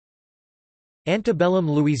Antebellum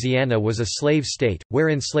Louisiana was a slave state, where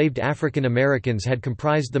enslaved African Americans had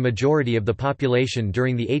comprised the majority of the population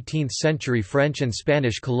during the 18th-century French and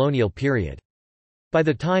Spanish colonial period. By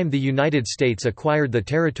the time the United States acquired the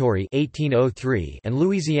territory 1803 and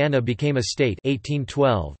Louisiana became a state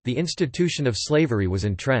 1812, the institution of slavery was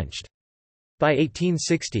entrenched. By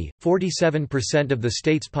 1860, 47% of the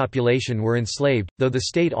state's population were enslaved, though the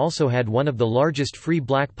state also had one of the largest free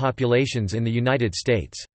black populations in the United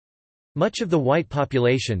States. Much of the white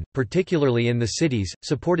population, particularly in the cities,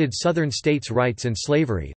 supported Southern states' rights and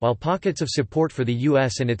slavery, while pockets of support for the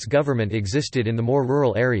U.S. and its government existed in the more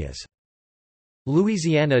rural areas.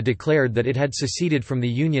 Louisiana declared that it had seceded from the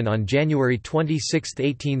Union on January 26,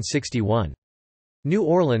 1861. New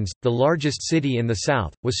Orleans, the largest city in the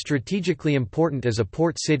South, was strategically important as a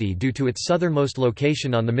port city due to its southernmost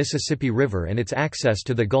location on the Mississippi River and its access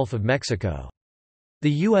to the Gulf of Mexico.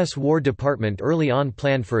 The U.S. War Department early on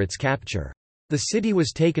planned for its capture. The city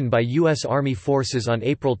was taken by U.S. Army forces on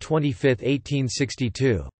April 25,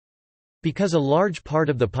 1862. Because a large part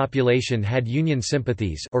of the population had Union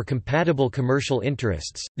sympathies or compatible commercial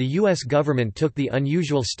interests, the U.S. government took the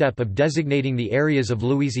unusual step of designating the areas of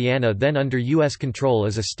Louisiana then under U.S. control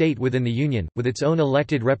as a state within the Union, with its own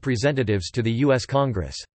elected representatives to the U.S.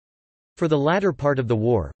 Congress. For the latter part of the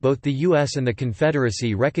war, both the U.S. and the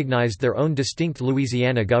Confederacy recognized their own distinct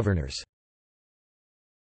Louisiana governors.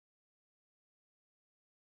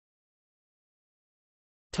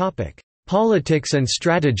 Politics and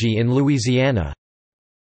strategy in Louisiana.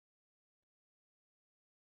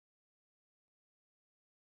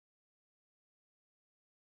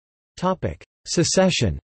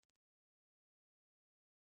 Secession.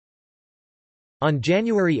 On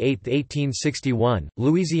January 8, 1861,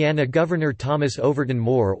 Louisiana Governor Thomas Overton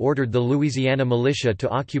Moore ordered the Louisiana militia to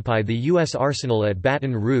occupy the U.S. arsenal at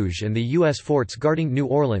Baton Rouge and the U.S. forts guarding New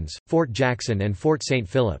Orleans, Fort Jackson and Fort St.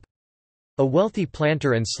 Philip. A wealthy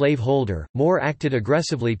planter and slaveholder, Moore acted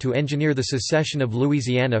aggressively to engineer the secession of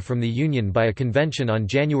Louisiana from the Union by a convention on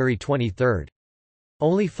January 23.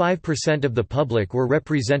 Only 5% of the public were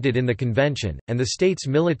represented in the convention, and the state's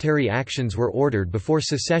military actions were ordered before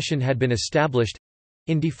secession had been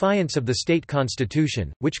established—in defiance of the state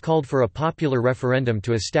constitution, which called for a popular referendum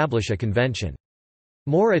to establish a convention.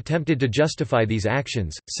 Moore attempted to justify these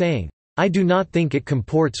actions, saying, "I do not think it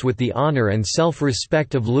comports with the honor and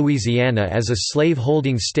self-respect of Louisiana as a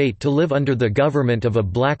slave-holding state to live under the government of a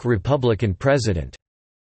black Republican president,"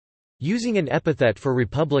 using an epithet for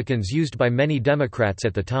Republicans used by many Democrats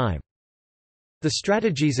at the time. The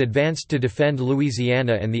strategies advanced to defend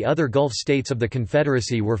Louisiana and the other Gulf states of the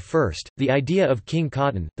Confederacy were first, the idea of King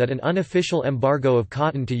Cotton, that an unofficial embargo of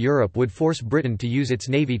cotton to Europe would force Britain to use its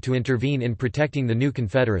navy to intervene in protecting the new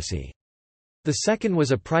Confederacy. The second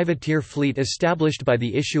was a privateer fleet established by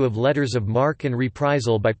the issue of letters of marque and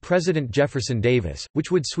reprisal by President Jefferson Davis,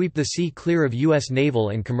 which would sweep the sea clear of U.S. naval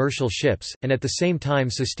and commercial ships, and at the same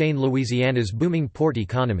time sustain Louisiana's booming port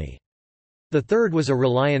economy. The third was a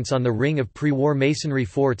reliance on the ring of pre-war masonry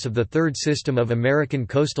forts of the Third System of American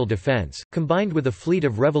Coastal Defense, combined with a fleet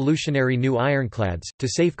of revolutionary new ironclads, to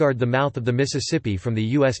safeguard the mouth of the Mississippi from the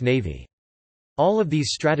U.S. Navy. All of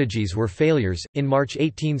these strategies were failures. In March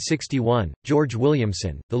 1861, George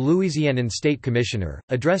Williamson, the Louisianan state commissioner,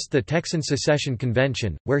 addressed the Texan Secession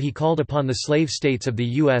Convention, where he called upon the slave states of the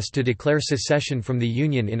U.S. to declare secession from the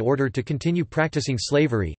Union in order to continue practicing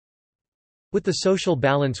slavery. With the social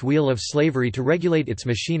balance wheel of slavery to regulate its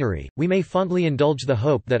machinery, we may fondly indulge the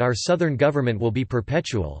hope that our Southern government will be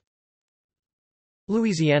perpetual.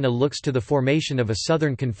 Louisiana looks to the formation of a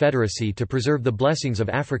Southern Confederacy to preserve the blessings of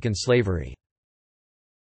African slavery.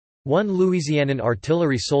 One Louisianan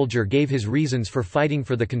artillery soldier gave his reasons for fighting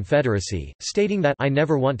for the Confederacy, stating that, "I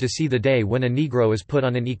never want to see the day when a Negro is put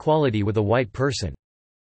on an equality with a white person.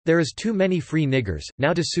 There is too many free niggers,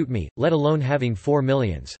 now to suit me, let alone having 4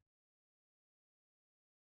 millions."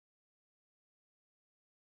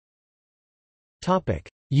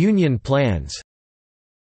 Union plans.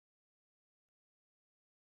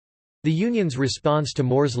 The Union's response to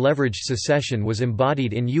Moore's leveraged secession was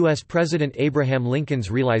embodied in U.S. President Abraham Lincoln's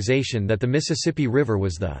realization that the Mississippi River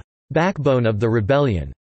was the backbone of the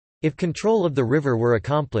rebellion. If control of the river were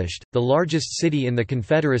accomplished, the largest city in the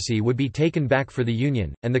Confederacy would be taken back for the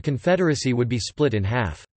Union, and the Confederacy would be split in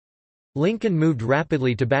half. Lincoln moved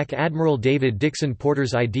rapidly to back Admiral David Dixon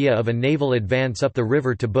Porter's idea of a naval advance up the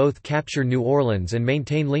river to both capture New Orleans and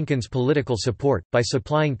maintain Lincoln's political support, by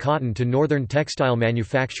supplying cotton to northern textile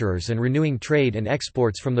manufacturers and renewing trade and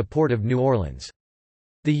exports from the port of New Orleans.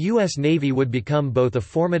 The U.S. Navy would become both a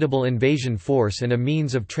formidable invasion force and a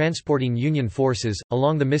means of transporting Union forces,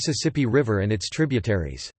 along the Mississippi River and its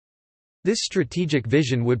tributaries. This strategic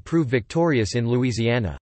vision would prove victorious in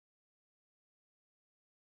Louisiana.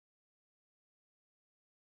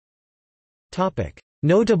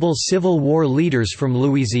 Notable Civil War leaders from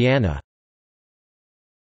Louisiana.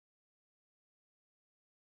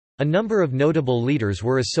 A number of notable leaders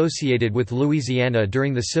were associated with Louisiana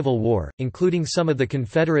during the Civil War, including some of the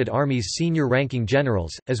Confederate Army's senior-ranking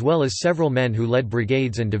generals, as well as several men who led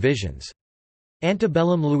brigades and divisions.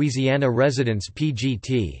 Antebellum Louisiana residents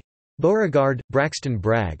P.G.T. Beauregard, Braxton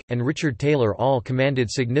Bragg, and Richard Taylor all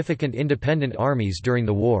commanded significant independent armies during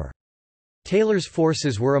the war. Taylor's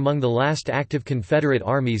forces were among the last active Confederate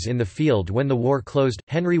armies in the field when the war closed.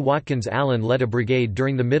 Henry Watkins Allen led a brigade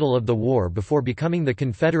during the middle of the war before becoming the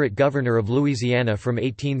Confederate governor of Louisiana from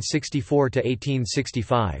 1864 to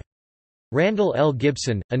 1865. Randall L.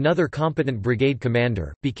 Gibson, another competent brigade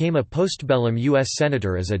commander, became a postbellum U.S.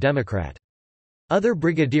 Senator as a Democrat. Other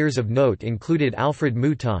brigadiers of note included Alfred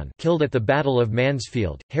Mouton, killed at the Battle of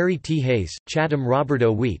Mansfield, Harry T. Hayes, Chatham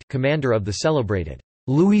Roberto Wheat, commander of the celebrated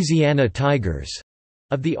Louisiana Tigers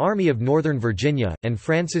of the Army of Northern Virginia, and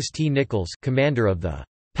Francis T. Nichols, commander of the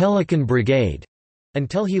Pelican Brigade,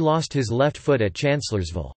 until he lost his left foot at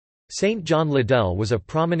Chancellorsville. St. John Liddell was a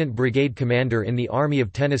prominent brigade commander in the Army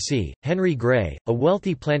of Tennessee. Henry Gray, a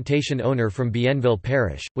wealthy plantation owner from Bienville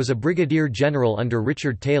Parish, was a brigadier general under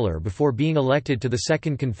Richard Taylor before being elected to the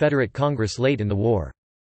Second Confederate Congress late in the war.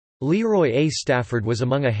 Leroy A. Stafford was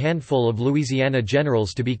among a handful of Louisiana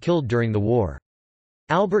generals to be killed during the war.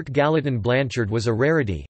 Albert Gallatin Blanchard was a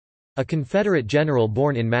rarity—a Confederate general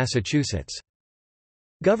born in Massachusetts.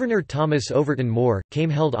 Governor Thomas Overton Moore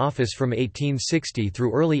held office from 1860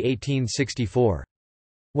 through early 1864.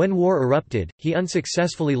 When war erupted, he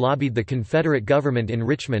unsuccessfully lobbied the Confederate government in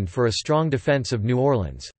Richmond for a strong defense of New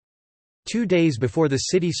Orleans. 2 days before the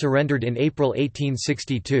city surrendered in April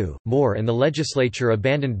 1862, Moore and the legislature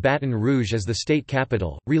abandoned Baton Rouge as the state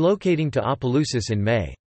capital, relocating to Opelousas in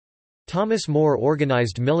May. Thomas Moore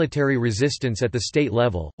organized military resistance at the state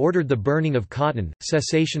level, ordered the burning of cotton,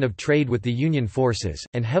 cessation of trade with the Union forces,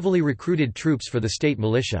 and heavily recruited troops for the state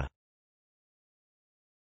militia.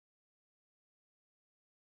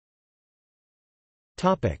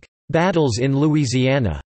 Battles in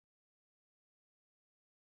Louisiana.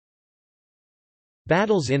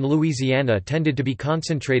 Battles in Louisiana tended to be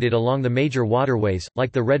concentrated along the major waterways,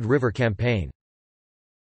 like the Red River Campaign.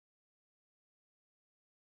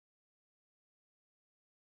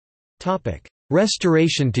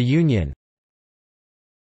 Restoration to Union.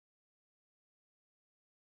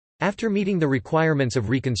 After meeting the requirements of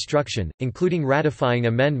Reconstruction, including ratifying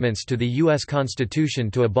amendments to the U.S. Constitution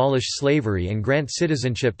to abolish slavery and grant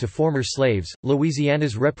citizenship to former slaves,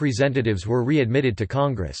 Louisiana's representatives were readmitted to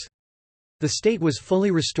Congress. The state was fully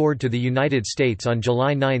restored to the United States on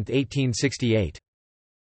July 9, 1868.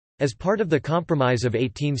 As part of the Compromise of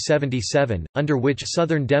 1877, under which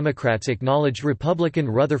Southern Democrats acknowledged Republican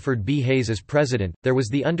Rutherford B. Hayes as president, there was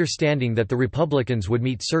the understanding that the Republicans would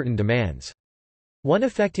meet certain demands. One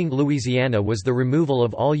affecting Louisiana was the removal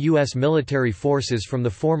of all U.S. military forces from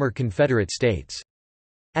the former Confederate states.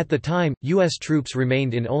 At the time, U.S. troops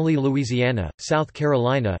remained in only Louisiana, South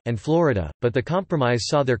Carolina, and Florida, but the compromise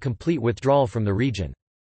saw their complete withdrawal from the region.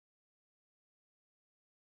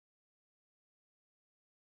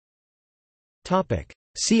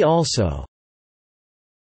 See also: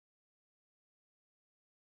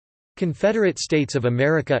 Confederate States of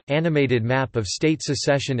America – animated map of state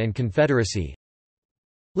secession and Confederacy.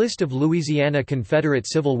 List of Louisiana Confederate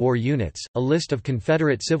Civil War units, a list of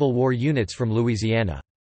Confederate Civil War units from Louisiana.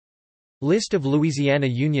 List of Louisiana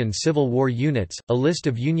Union Civil War units, a list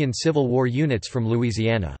of Union Civil War units from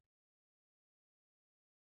Louisiana.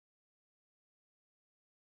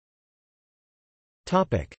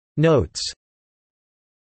 Notes.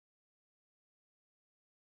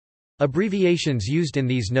 Abbreviations used in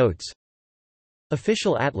these notes: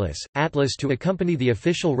 Official Atlas – Atlas to accompany the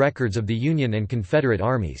official records of the Union and Confederate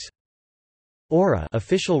armies. ORA –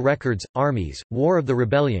 Official Records, Armies, War of the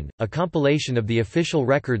Rebellion, a compilation of the official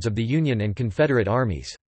records of the Union and Confederate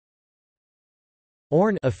armies.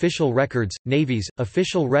 ORN – Official Records, Navies,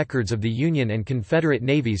 Official Records of the Union and Confederate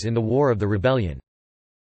navies in the War of the Rebellion.